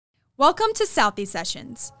Welcome to Southie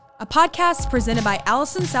Sessions, a podcast presented by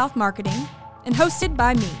Alison South Marketing and hosted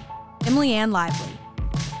by me, Emily Ann Lively.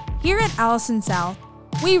 Here at Alison South,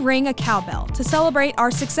 we ring a cowbell to celebrate our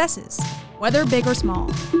successes, whether big or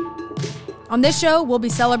small. On this show, we'll be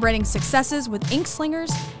celebrating successes with ink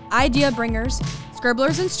slingers, idea bringers,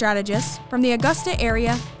 scribblers, and strategists from the Augusta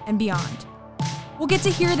area and beyond. We'll get to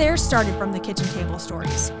hear their started from the kitchen table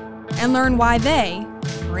stories and learn why they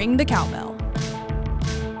ring the cowbell.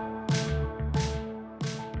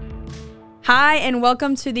 Hi, and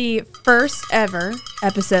welcome to the first ever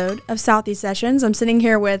episode of Southie Sessions. I'm sitting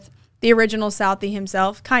here with the original Southie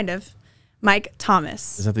himself, kind of, Mike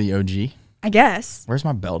Thomas. Is that the OG? I guess. Where's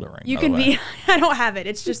my bell to ring? You can be, I don't have it.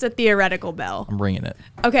 It's just a theoretical bell. I'm ringing it.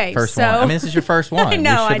 Okay, first one. I mean, this is your first one. I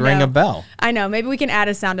know, we should ring a bell. I know. Maybe we can add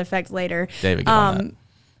a sound effect later. David, get on that.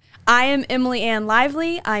 I am Emily Ann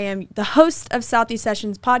Lively. I am the host of Southie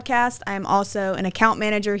Sessions podcast. I am also an account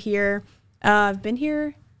manager here. I've been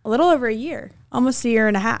here a little over a year, almost a year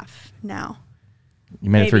and a half now. You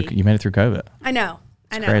made it through. You made it through COVID. I know.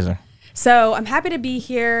 It's crazy. So I'm happy to be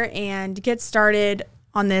here and get started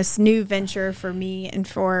on this new venture for me and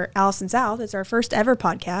for Alison South. It's our first ever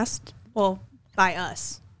podcast. Well, by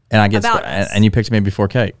us. And I guess, and you picked me before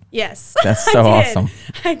Kate. Yes. That's so awesome.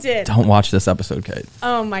 I did. Don't watch this episode, Kate.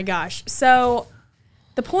 Oh my gosh. So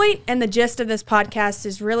the point and the gist of this podcast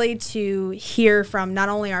is really to hear from not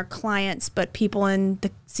only our clients, but people in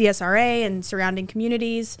the CSRA and surrounding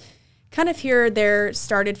communities, kind of hear their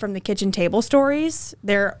started from the kitchen table stories,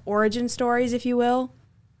 their origin stories, if you will,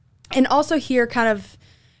 and also hear kind of,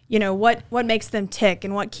 you know, what makes them tick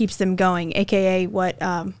and what keeps them going, aka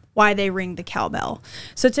why they ring the cowbell.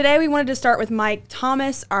 So today we wanted to start with Mike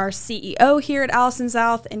Thomas, our CEO here at Alison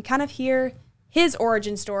South, and kind of hear his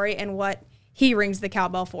origin story and what he rings the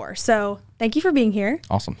cowbell for. So thank you for being here.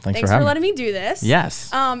 Awesome. Thanks for having letting me do this. Yes.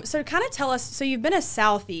 So kind of tell us, so you've been a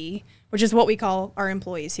Southie, which is what we call our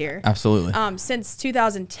employees here. Absolutely. Since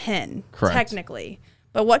 2010, correct, technically.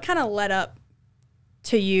 But what kind of led up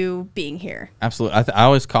to you being here? Absolutely. I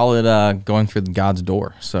always call it going through God's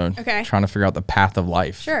door. So trying to figure out the path of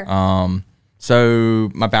life. Sure.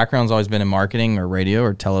 So my background's always been in marketing or radio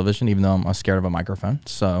or television, even though I'm scared of a microphone.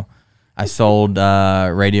 So I sold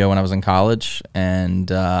radio when I was in college,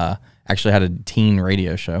 and actually had a teen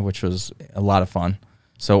radio show, which was a lot of fun.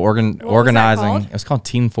 So organizing, it was called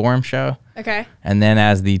Teen Forum Show. Okay. And then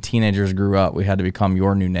as the teenagers grew up, we had to become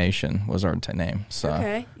Your New Nation was our name. So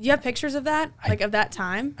okay. You have pictures of that, of that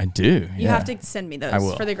time? I do. You have to send me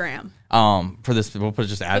those for the gram. For this, we'll put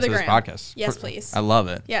just add to this podcast. Yes, please. I love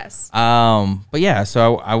it. Yes. But yeah,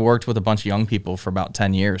 so I worked with a bunch of young people for about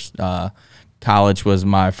 10 years. College was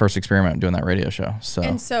my first experiment doing that radio show.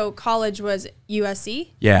 So college was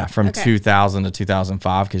USC? Yeah, from 2000 to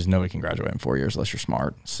 2005, because nobody can graduate in 4 years unless you're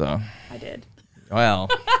smart. So I did.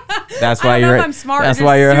 Well, that's why you're smart. That's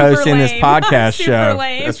why you're hosting this podcast show.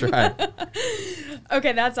 Lame. That's right.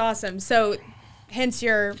 Okay, that's awesome. So hence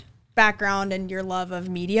your background and your love of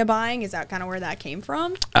media buying, is that kind of where that came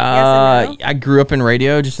from? I grew up in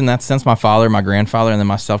radio, just in that sense. My father, my grandfather, and then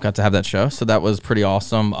myself got to have that show, so that was pretty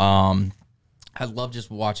awesome. I love just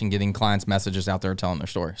getting clients' messages out there telling their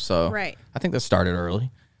story. So I think that started early.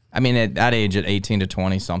 I mean, at that age, at 18 to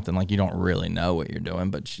 20 something, like, you don't really know what you're doing,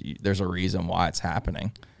 but there's a reason why it's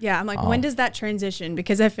happening. Yeah, I'm like, when does that transition?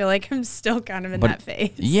 Because I feel like I'm still kind of in that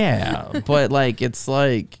phase. Yeah, but like, it's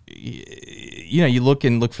like, you know, you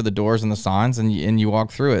look for the doors and the signs, and you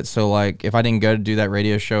walk through it. So like, if I didn't go to do that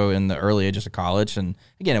radio show in the early ages of college, and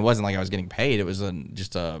again, it wasn't like I was getting paid. It was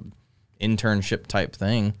just a internship type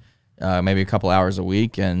thing. Maybe a couple hours a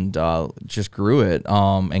week, and just grew it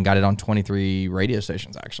and got it on 23 radio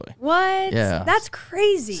stations, actually. What? Yeah. That's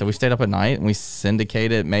crazy. So we stayed up at night, and we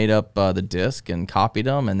syndicated, made up the disc, and copied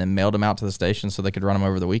them, and then mailed them out to the station so they could run them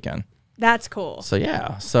over the weekend. That's cool. So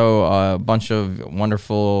yeah, so a bunch of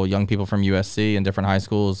wonderful young people from USC and different high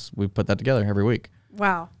schools, we put that together every week.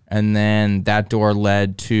 Wow. And then that door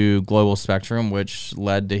led to Global Spectrum, which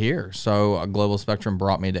led to here. So Global Spectrum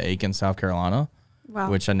brought me to Aiken, South Carolina. Wow.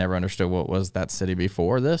 Which I never understood what was that city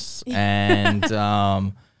before this, and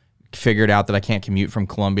figured out that I can't commute from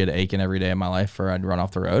Columbia to Aiken every day of my life, or I'd run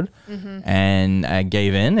off the road. And I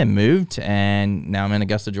gave in and moved, and now I'm in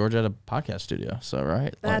Augusta, Georgia, at a podcast studio. So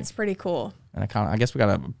that's pretty cool. And I guess we got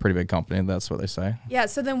a pretty big company. That's what they say. Yeah.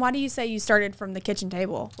 So then, why do you say you started from the kitchen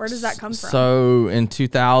table? Where does that come from? So in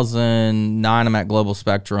 2009, I'm at Global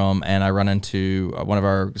Spectrum, and I run into one of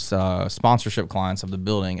our sponsorship clients of the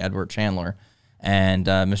building, Edward Chandler. And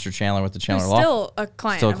Mr. Chandler with the Chandler Law. Still a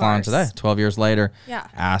client today, 12 years later. Yeah.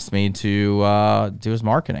 Asked me to do his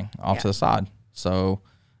marketing off to the side. So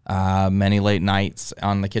many late nights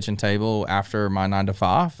on the kitchen table after my 9 to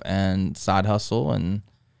 5 and side hustle. And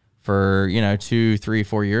for, 2, 3,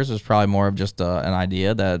 4 years, it was probably more of just an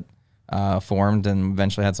idea that formed and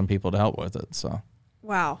eventually had some people to help with it. So,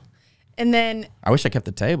 wow. And then I wish I kept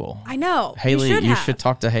the table. I know. Haley, you should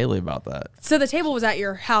talk to Haley about that. So the table was at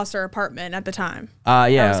your house or apartment at the time?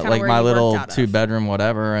 Yeah, like my little 2-bedroom,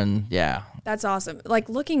 whatever. And yeah. That's awesome. Like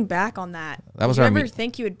looking back on that, was did you ever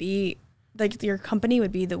think you would be, like your company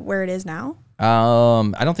would be where it is now?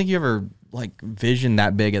 I don't think you ever like vision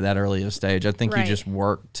that big at that early a stage. I think you just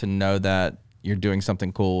work to know that you're doing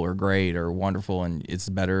something cool or great or wonderful and it's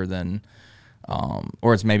better than,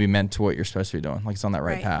 or it's maybe meant to what you're supposed to be doing. Like it's on that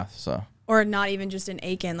right path. So. Or not even just in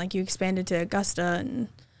Aiken, like you expanded to Augusta and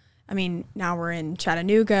I mean, now we're in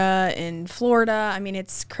Chattanooga, in Florida. I mean,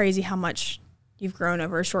 it's crazy how much you've grown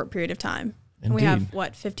over a short period of time. Indeed. And we have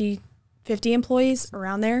what, 50 employees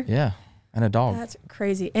around there? Yeah. And a dog. That's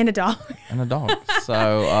crazy. And a dog. And a dog.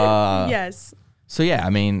 So, yes. So yeah, I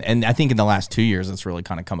mean, and I think in the last 2 years, it's really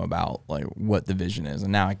kind of come about like what the vision is.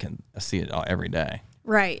 And now I can see it every day.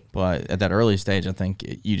 Right. But at that early stage, I think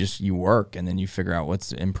you work and then you figure out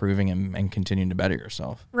what's improving and continuing to better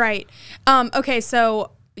yourself. Right. Okay.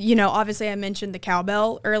 So, obviously I mentioned the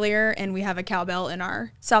cowbell earlier and we have a cowbell in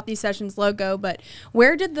our Southie Sessions logo, but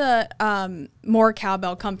where did the more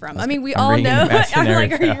cowbell come from? I mean, we all know. I'm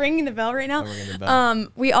like, are you ringing the bell right now? I'm ringing the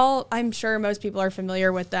bell. I'm sure most people are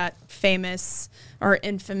familiar with that famous or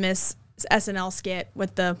infamous SNL skit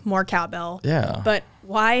with the more cowbell. Yeah. But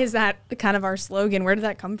why is that kind of our slogan? Where did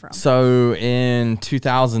that come from? So in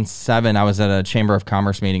 2007, I was at a Chamber of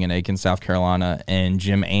Commerce meeting in Aiken, South Carolina, and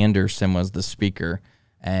Jim Anderson was the speaker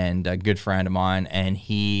and a good friend of mine, and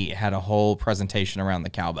he had a whole presentation around the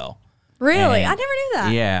cowbell. Really? I never knew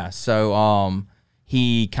that. Yeah. So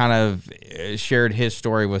he kind of shared his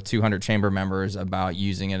story with 200 chamber members about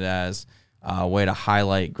using it as a way to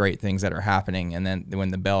highlight great things that are happening. And then when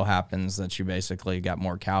the bell happens, that you basically got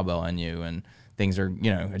more cowbell in you and things are,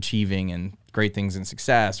 achieving and great things and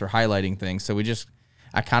success or highlighting things. So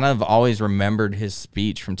I kind of always remembered his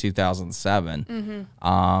speech from 2007. Mm-hmm.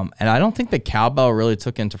 And I don't think the cowbell really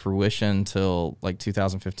took into fruition until like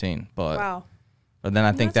 2015. But wow. But then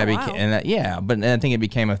I think that became, but I think it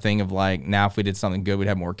became a thing of like, now if we did something good, we'd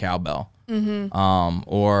have more cowbell. Mm-hmm.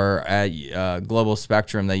 Or at Global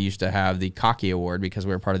Spectrum, they used to have the Cocky Award because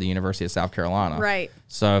we were part of the University of South Carolina. Right.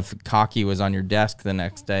 So if Cocky was on your desk the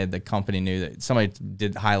next day, the company knew that somebody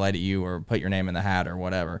did highlight at you or put your name in the hat or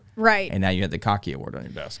whatever. Right. And now you had the Cocky Award on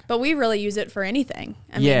your desk. But we really use it for anything.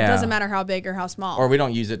 I mean, it doesn't matter how big or how small. Or we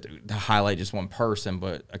don't use it to highlight just one person,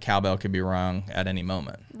 but a cowbell could be rung at any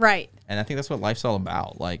moment. Right. And I think that's what life's all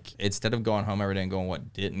about. Like, instead of going home every day and going,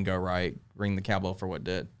 what didn't go right, ring the cowbell for what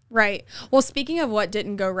did. Right. Well, speaking of what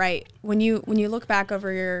didn't go right, when you look back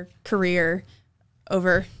over your career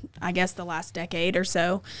over, I guess, the last decade or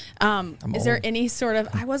so, is there any sort of,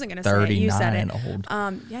 I wasn't going to say it, you said it. Old.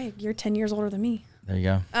 Yeah, you're 10 years older than me. There you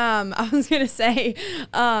go. I was going to say,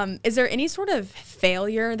 is there any sort of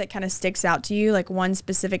failure that kind of sticks out to you, like one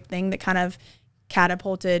specific thing that kind of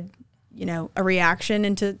catapulted, a reaction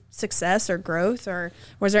into success or growth, or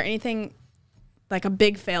was there anything like a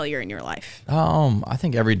big failure in your life? I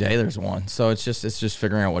think every day there's one. So it's just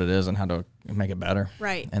figuring out what it is and how to make it better.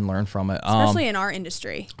 Right. And learn from it. Especially in our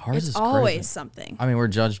industry. Ours it's is always crazy. Something. I mean, we're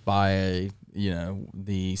judged by,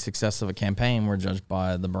 the success of a campaign. We're judged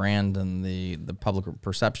by the brand and the public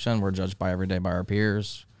perception. We're judged by every day by our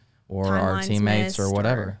peers or our teammates or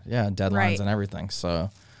whatever. Deadlines and everything. So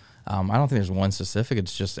I don't think there's one specific.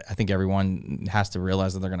 It's just I think everyone has to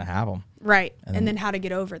realize that they're going to have them. Right. And then how to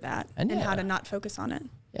get over that and how to not focus on it.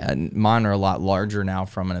 Yeah, and mine are a lot larger now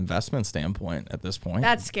from an investment standpoint at this point.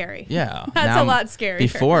 That's scary. Yeah. That's a lot scarier.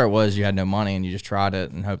 Before it was you had no money and you just tried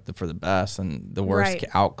it and hoped for the best. And the worst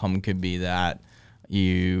outcome could be that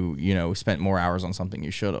you spent more hours on something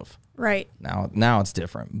you should have. Right. Now it's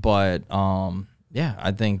different. But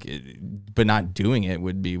I think but not doing it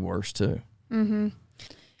would be worse too. Mm-hmm.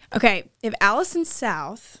 Okay, if Alison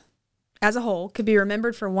South, as a whole, could be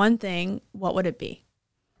remembered for one thing, what would it be?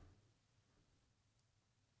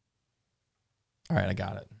 All right, I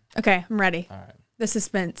got it. Okay, I'm ready. All right. The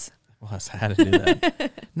suspense. Well, I had to do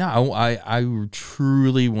that. No, I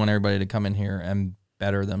truly want everybody to come in here and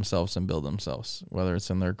better themselves and build themselves, whether it's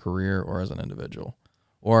in their career or as an individual,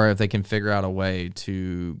 or if they can figure out a way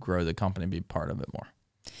to grow the company and be part of it more.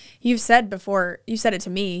 You've said before, you said it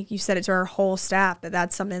to me, you said it to our whole staff, that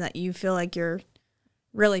that's something that you feel like you're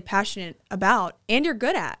really passionate about and you're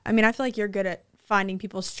good at. I mean, I feel like you're good at finding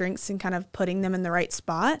people's strengths and kind of putting them in the right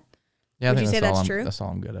spot. Yeah, Would you say that's true? That's all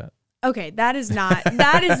I'm good at. Okay, that is not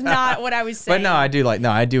what I was saying. But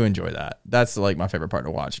no, I do enjoy that. That's like my favorite part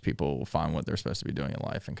to watch. People find what they're supposed to be doing in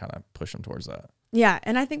life and kind of push them towards that. Yeah,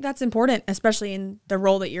 and I think that's important, especially in the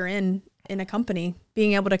role that you're in a company,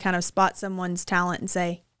 being able to kind of spot someone's talent and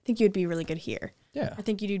say, I think you'd be really good here. Yeah. I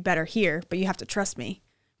think you do better here, but you have to trust me.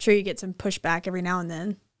 I'm sure you get some pushback every now and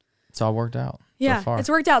then. It's all worked out. Yeah, so far. It's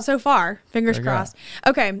worked out so far. Fingers crossed.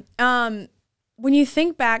 Okay. When you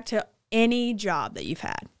think back to any job that you've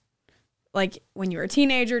had, like when you were a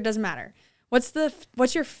teenager, it doesn't matter. What's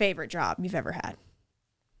your favorite job you've ever had?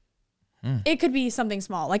 It could be something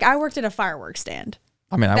small. Like I worked at a fireworks stand.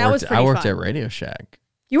 I mean, I worked at Radio Shack.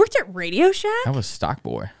 You worked at Radio Shack? I was stock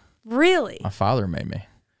boy. Really? My father made me.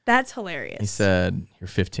 That's hilarious. He said, "You're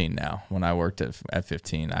 15 now." When I worked at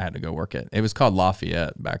 15, I had to go work at. It was called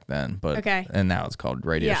Lafayette back then, but and now it's called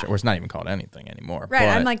Radio Shack. Or it's not even called anything anymore. Right.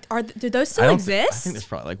 I'm like, do those still exist? I think there's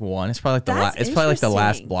probably like one. It's probably like the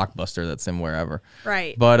last Blockbuster that's in wherever.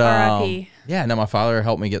 Right. But yeah, no, my father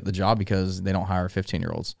helped me get the job because they don't hire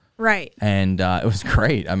 15-year-olds. Right. And it was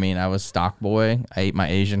great. I mean, I was stock boy. I ate my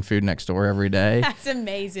Asian food next door every day. That's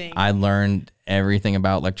amazing. I learned everything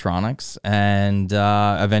about electronics and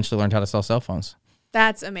eventually learned how to sell cell phones.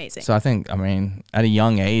 That's amazing. So I think, at a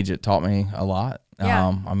young age, it taught me a lot.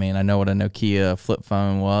 Yeah. I know what a Nokia flip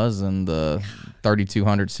phone was and the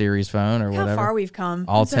 3200 series phone or Look whatever. how far we've come.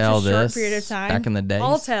 Alltel in such a short period of time. Back in the days.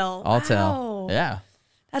 Alltel. Wow. Yeah.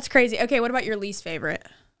 That's crazy. Okay, what about your least favorite?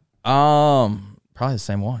 Probably the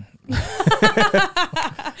same one.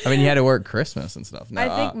 I mean, you had to work Christmas and stuff. No,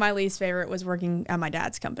 I think my least favorite was working at my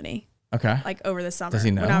dad's company. Okay. Like over the summer. Does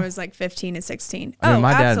he know? When I was like 15 and 16. I mean,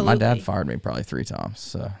 absolutely. my dad fired me probably 3 times.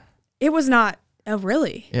 So it was not. Oh,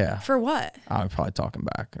 really? Yeah. For what? I'm probably talking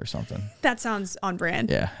back or something. That sounds on brand.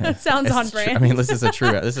 Yeah. That sounds on brand. I mean, this is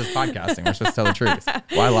podcasting. We're supposed to tell the truth.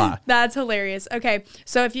 Why lie? That's hilarious. Okay.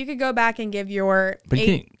 So if you could go back and give your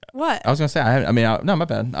what? I was going to say, no, my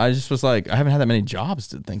bad. I just was like, I haven't had that many jobs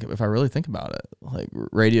to think of if I really think about it. Like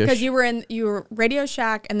radio. Because you were Radio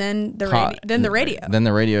Shack and then the radio. Then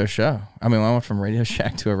the radio show. I mean, I went from Radio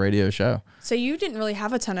Shack to a radio show. So you didn't really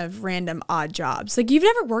have a ton of random odd jobs. Like you've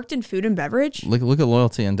never worked in food and beverage? Look at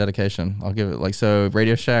loyalty and dedication. I'll give it so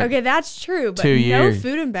Radio Shack. Okay, that's true. But 2 years. No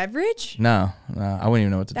food and beverage? No, I wouldn't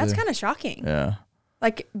even know what to do. That's kind of shocking. Yeah.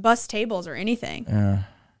 Like bus tables or anything. Yeah.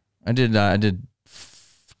 I did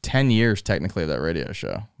 10 years technically of that radio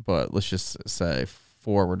show, but let's just say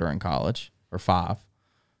 4 were during college or 5.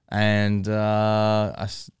 And I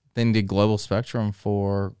then did Global Spectrum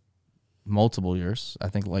for multiple years. I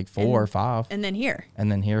think like 4 or 5. And then here.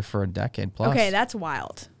 And then here for a decade plus. Okay, that's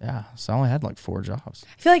wild. Yeah. So I only had like 4 jobs.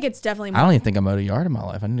 I feel like it's definitely I don't even think I mowed a yard in my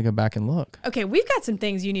life. I need to go back and look. Okay, we've got some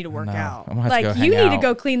things you need to work out. I'm gonna have to go you hang need out. to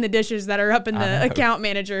go clean the dishes that are up in the account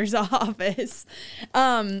manager's office.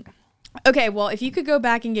 Okay, well, if you could go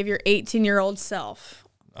back and give your 18-year-old self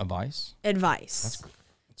advice. That's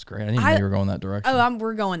great. I didn't know you were going that direction. Oh,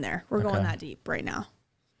 we're going there. We're going that deep right now.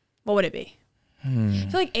 What would it be? I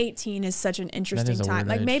feel like 18 is such an interesting time.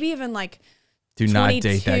 Like maybe even like do not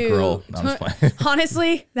date that girl. No, I'm just playing.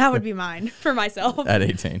 Honestly, that would be mine for myself. At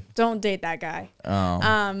 18. Don't date that guy.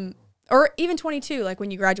 Or even 22, like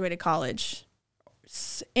when you graduated college.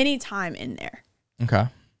 Any time in there. Okay.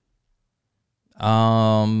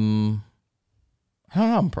 I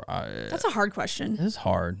don't know. That's a hard question. It is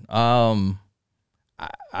hard. I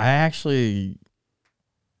actually,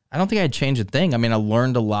 I don't think I'd change a thing. I mean, I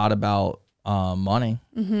learned a lot about money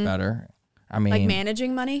better. I mean, like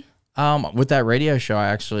managing money. With that radio show, I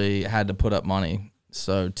actually had to put up money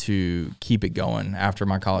to keep it going after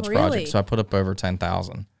my college project. So I put up over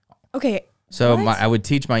 10,000. Okay. So I would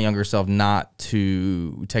teach my younger self not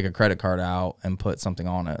to take a credit card out and put something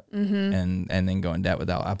on it and then go in debt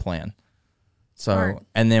without a plan. So,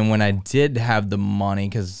 and then when I did have the money,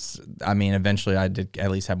 because I mean, eventually I did at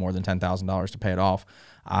least have more than $10,000 to pay it off.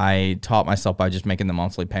 I taught myself by just making the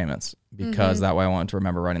monthly payments because that way I wanted to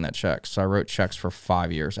remember writing that check. So I wrote checks for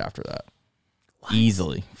 5 years after that. What?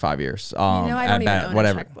 Easily 5 years. I don't even own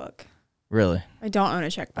a checkbook. Really? I don't own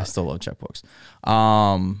a checkbook. I still love checkbooks.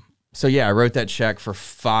 So yeah, I wrote that check for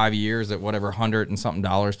 5 years at whatever $100 and something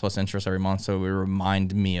plus interest every month. So it would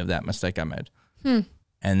remind me of that mistake I made.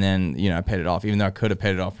 And then, I paid it off, even though I could have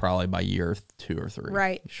paid it off probably by year 2 or 3.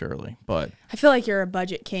 Right. Surely. But I feel like you're a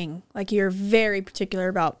budget king. Like you're very particular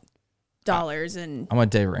about dollars and. I'm a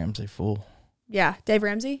Dave Ramsey fool. Yeah. Dave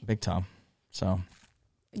Ramsey? Big time. So.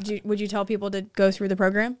 Would you tell people to go through the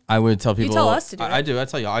program? I would tell people. You tell us to do it. I do. I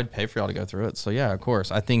tell you, I'd pay for y'all to go through it. So yeah, of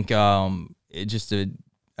course. I think it just did.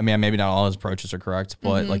 I mean, maybe not all his approaches are correct,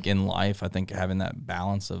 but like in life, I think having that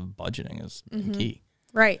balance of budgeting is key.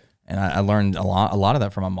 Right. And I learned a lot of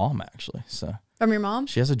that from my mom, actually. So From your mom?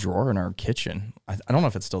 she has a drawer in her kitchen. I don't know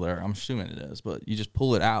if it's still there. I'm assuming it is, but you just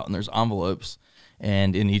pull it out and there's envelopes.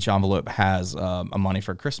 And in each envelope has a money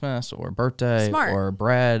for Christmas or birthday or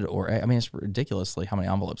bread it's ridiculously how many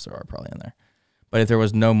envelopes there are probably in there. But if there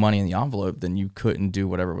was no money in the envelope, then you couldn't do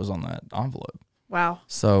whatever was on that envelope. Wow.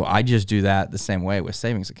 So I just do that the same way with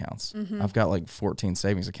savings accounts. I've got like 14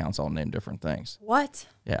 savings accounts all named different things. What?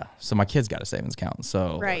 Yeah. So my kid's got a savings account.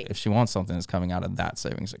 So if she wants something, it's coming out of that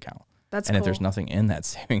savings account. That's and cool. if there's nothing in that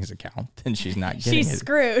savings account, then she's not getting it. She's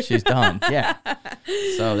screwed. She's done. Yeah.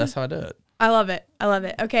 So that's how I do it. I love it. I love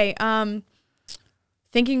it. Okay.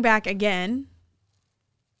 Thinking back again,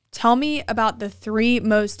 tell me about the 3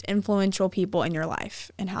 most influential people in your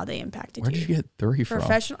life and how they impacted you. Where did you get 3 from?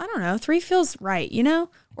 Professional. I don't know. 3 feels right, you know?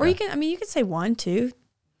 Or you can say 1, 2.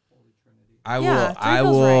 I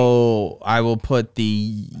will put the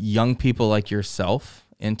young people like yourself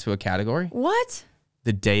into a category. What?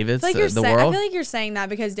 The Davids, I the world. I feel like you're saying that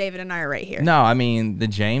because David and I are right here. No, I mean the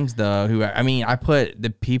James, I put the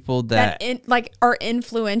people that are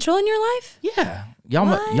influential in your life. Yeah,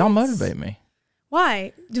 y'all motivate me.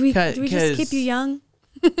 Why? Do we just keep you young?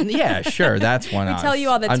 Yeah, sure. That's one. We tell you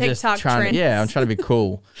all the TikTok trends. I'm trying to be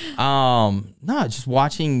cool. No, just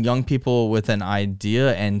watching young people with an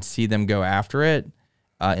idea and see them go after it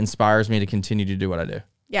inspires me to continue to do what I do.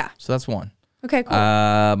 Yeah. So that's one. Okay, cool.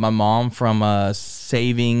 My mom from a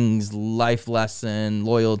savings, life lesson,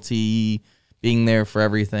 loyalty, being there for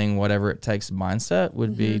everything, whatever it takes mindset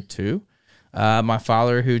would be 2. My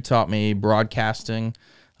father, who taught me broadcasting,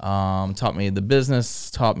 taught me the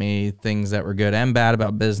business, taught me things that were good and bad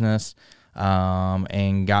about business,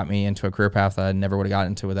 and got me into a career path that I never would have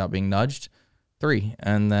gotten into without being nudged. 3.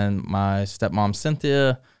 And then my stepmom,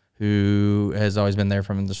 Cynthia, who has always been there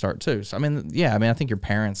from the start too. So, I think your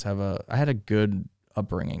parents I had a good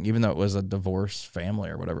upbringing, even though it was a divorced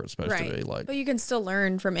family or whatever it's supposed to be. But you can still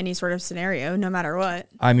learn from any sort of scenario, no matter what.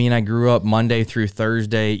 I grew up Monday through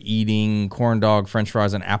Thursday eating corn dog, French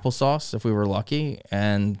fries, and applesauce if we were lucky.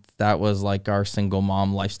 And that was like our single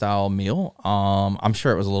mom lifestyle meal. I'm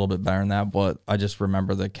sure it was a little bit better than that, but I just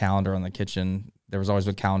remember the calendar in the kitchen. There was always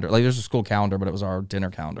a calendar. Like there's a school calendar, but it was our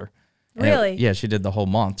dinner calendar. Really? Yeah, she did the whole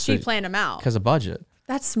month. She planned them out. Because of budget.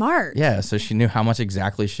 That's smart. Yeah, so she knew how much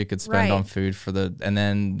exactly she could spend on food and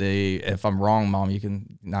then if I'm wrong, Mom, you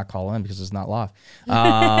can not call in because it's not live.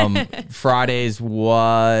 Fridays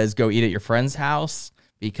was go eat at your friend's house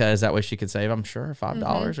because that way she could save, I'm sure,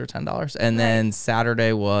 $5 or $10. And then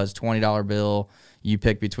Saturday was $20 bill. You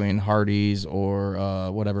pick between Hardee's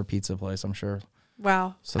or whatever pizza place, I'm sure.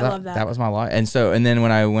 Wow. So I love that. That was my life. And then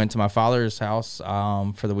when I went to my father's house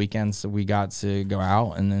for the weekends, we got to go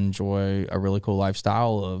out and enjoy a really cool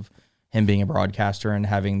lifestyle of him being a broadcaster and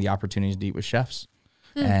having the opportunities to eat with chefs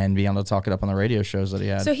and being able to talk it up on the radio shows that he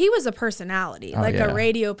had. So he was a personality, a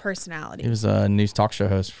radio personality. He was a news talk show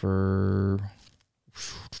host for,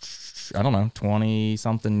 I don't know,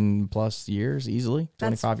 20-something plus years, easily,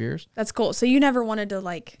 25 years. That's cool. So you never wanted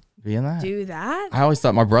to be in that? Do that? I always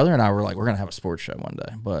thought my brother and I were like, we're going to have a sports show one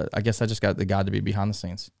day. But I guess I just got the God to be behind the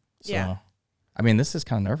scenes. So, yeah. This is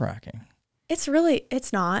kind of nerve-wracking. It's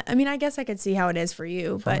not. I guess I could see how it is for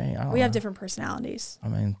you. For me, we have different personalities.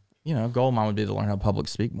 Goal of mine would be to learn how to public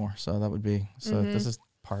speak more. So that would be, this is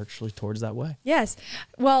partially towards that way. Yes.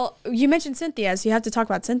 Well, you mentioned Cynthia, so you have to talk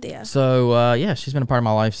about Cynthia. So, she's been a part of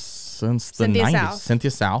my life since the 90s. South. Cynthia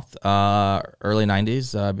South, early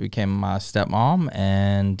 90s, became my stepmom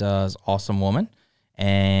and is an awesome woman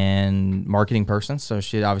and marketing person. So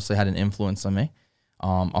she obviously had an influence on me.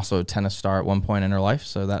 Also a tennis star at one point in her life,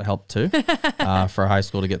 so that helped too for high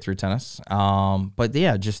school to get through tennis. But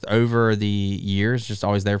yeah, just over the years, just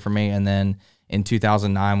always there for me. And then in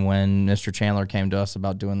 2009, when Mr. Chandler came to us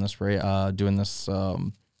about doing this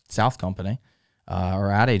South company,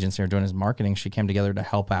 or ad agency, or doing his marketing, she came together to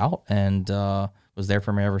help out and was there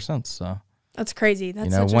for me ever since. So that's crazy.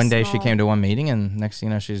 That's one day she came to one meeting, and next thing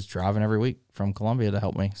you know, she's driving every week from Columbia to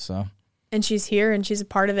help me. So. And she's here, and she's a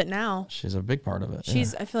part of it now. She's a big part of it.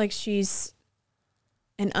 I feel like she's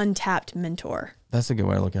an untapped mentor. That's a good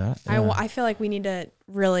way to look at it. Yeah. I feel like we need to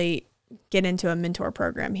really get into a mentor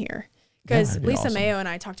program here. Because Lisa awesome. Mayo and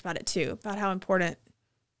I talked about it too, about how important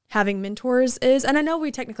having mentors is. And I know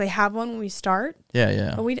we technically have one when we start.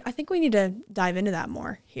 Yeah. But I think we need to dive into that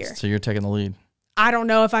more here. So you're taking the lead. I don't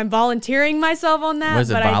know if I'm volunteering myself on that,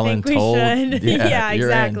 but I think we should. Yeah,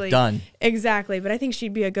 exactly. Done. Exactly. But I think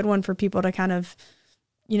she'd be a good one for people to kind of,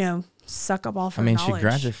 suck up all her knowledge. She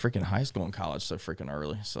graduated freaking high school and college so freaking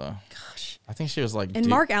early. So, gosh, I think she was like. And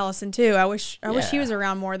Mark Allison too. I wish he was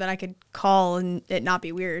around more that I could call and it not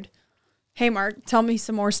be weird. Hey, Mark, tell me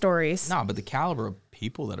some more stories. No, but the caliber of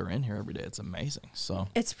people that are in here every day, it's amazing. So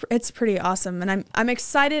it's pretty awesome. And I'm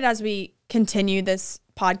excited as we continue this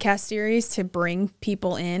podcast series to bring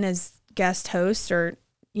people in as guest hosts, or,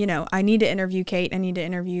 you know, I need to interview Kate. I need to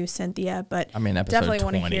interview Cynthia, but I mean, definitely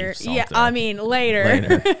want to 20 hear. something. Yeah, I mean,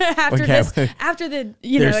 later. after after the,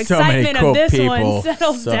 you know, There's so many excitement cool of this people, one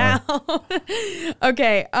settles so. down.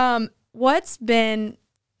 Okay. What's been,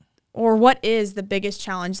 or what is the biggest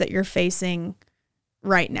challenge that you're facing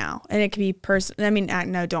right now? And it could be personal. I mean,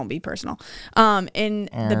 no, don't be personal. In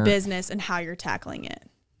the business and how you're tackling it.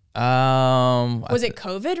 Was it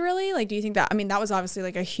COVID really? Like, do you think that, I mean, that was obviously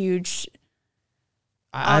like a huge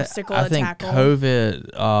obstacle to tackle. I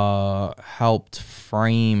think COVID helped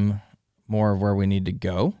frame more of where we need to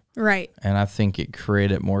go. Right. And I think it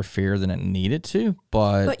created more fear than it needed to.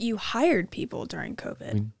 But you hired people during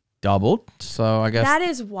COVID. We doubled. So I guess that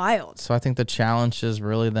is wild. So I think the challenge is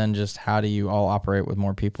really then just how do you all operate with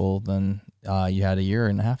more people than you had a year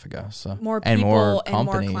and a half ago. So more people and more and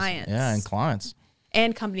companies. more clients. Yeah, and clients.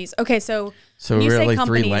 And companies. Okay, so when you really say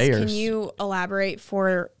companies, 3 layers. Can you elaborate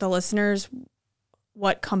for the listeners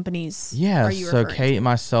what companies yeah, are you so referring Kate to? and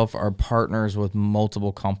myself are partners with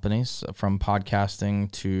multiple companies, from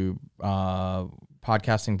podcasting to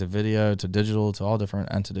video to digital to all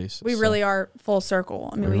different entities. We really are full circle.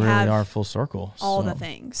 I mean, we really have are full circle. all the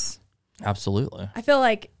things. Absolutely. I feel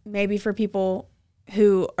like maybe for people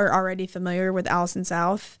who are already familiar with Alison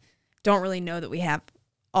South, don't really know that we have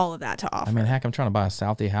all of that to offer. I mean, heck, I'm trying to buy a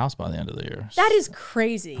Southie house by the end of the year. That is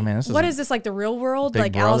crazy. I mean, what is this, like the real world? Big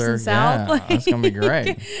Like Brother, Alison South? yeah, Like, that's going to be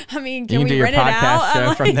great. I mean, You can can do we your rent it out? podcast show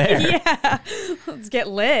I'm from like, there. Yeah. Let's get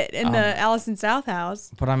lit in the Alison South house.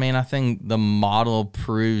 But I mean, I think the model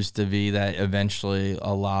proves to be that eventually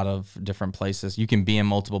a lot of different places, you can be in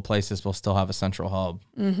multiple places, but still have a central hub.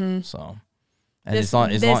 Mm-hmm. So, and as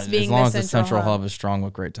long as the central hub is strong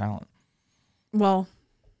with great talent. Well,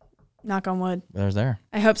 knock on wood. There's there.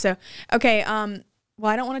 I hope so. Okay.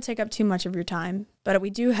 Well, I don't want to take up too much of your time, but we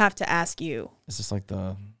do have to ask you. Is this like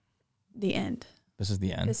the end? This is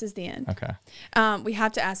the end? This is the end. Okay. We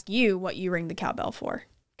have to ask you what you ring the cowbell for,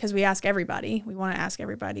 because we ask everybody. We want to ask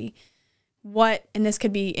everybody what, and this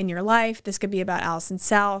could be in your life. This could be about Alison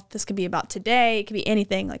South. This could be about today. It could be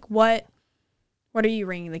anything. Like what are you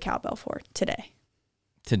ringing the cowbell for today?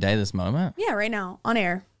 Today, this moment? Yeah, right now, on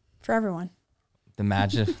air, for everyone. The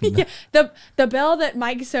magic. Yeah, the bell that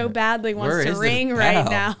Mike so badly wants to ring right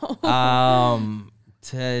now.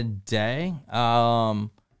 Today,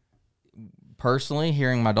 personally,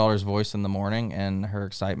 hearing my daughter's voice in the morning and her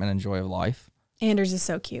excitement and joy of life. Anders is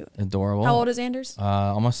so cute. Adorable. How old is Anders?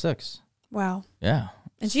 Almost 6. Wow. Yeah.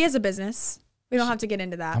 And she has a business. We don't have to get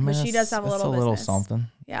into that, but she does have a little business. Something.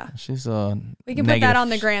 Yeah. She's we can put that on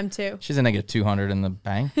the gram too. She's a negative 200 in the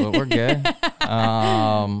bank, but we're good.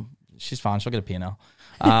 She's fine. She'll get a P&L.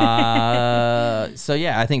 So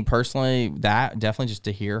yeah, I think personally that definitely just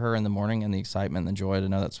to hear her in the morning and the excitement and the joy to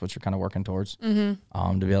know that's what you're kind of working towards, to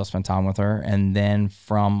be able to spend time with her. And then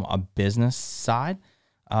from a business side,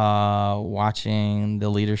 watching the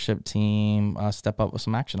leadership team step up with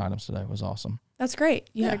some action items today was awesome. That's great.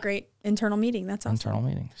 You had a great internal meeting. That's awesome. Internal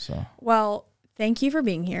meeting. So well, thank you for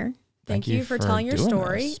being here. Thank you for telling your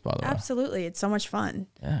story. This, by the way. Absolutely. It's so much fun.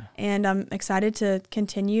 Yeah. And I'm excited to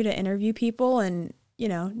continue to interview people and, you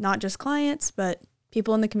know, not just clients, but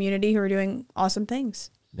people in the community who are doing awesome things.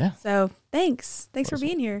 Yeah. So thanks. Thanks for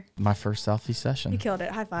being here. My first Southie session. You killed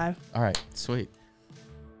it. High five. All right. Sweet.